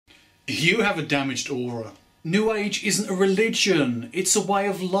You have a damaged aura. New Age isn't a religion, it's a way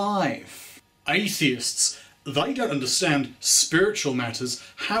of life. Atheists, they don't understand spiritual matters.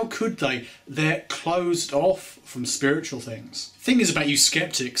 How could they? They're closed off from spiritual thing is about you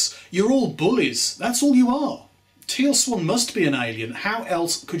skeptics, you're all bullies, that's all you are. Teal Swan must be an alien. How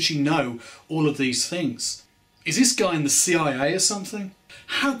else could she know all of these things? Is this guy in the CIA or something?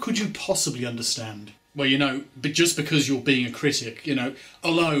 How could you possibly understand? Well, you know, but just because you're being a critic, you know,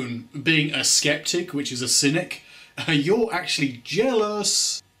 alone, being a skeptic, which is a cynic, you're actually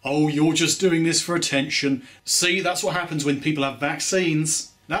jealous. Oh, you're just doing this for attention. See, that's what happens when people have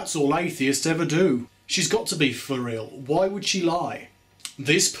vaccines. That's all atheists ever do. She's got to be for real. Why would she lie?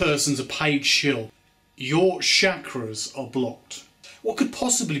 This person's a paid shill. Your chakras are blocked. What could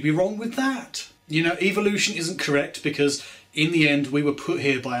possibly be wrong with that? You know, evolution isn't correct because in the end we were put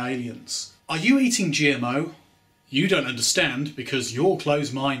here by aliens. Are you eating GMO? You don't understand because you're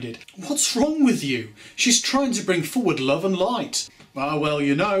closed-minded. What's wrong with you? She's trying to bring forward love and light. Well,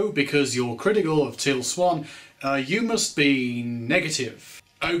 you know, because you're critical of Teal Swan, you must be negative.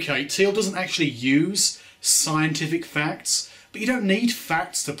 Okay, Teal doesn't actually use scientific facts, but you don't need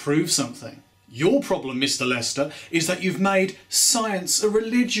facts to prove something. Your problem, Mr. Lester, is that you've made science a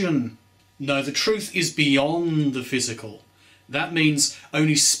religion. No, the truth is beyond the physical. That means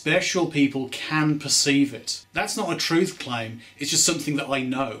only special people can perceive it. That's not a truth claim, it's just something that I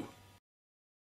know.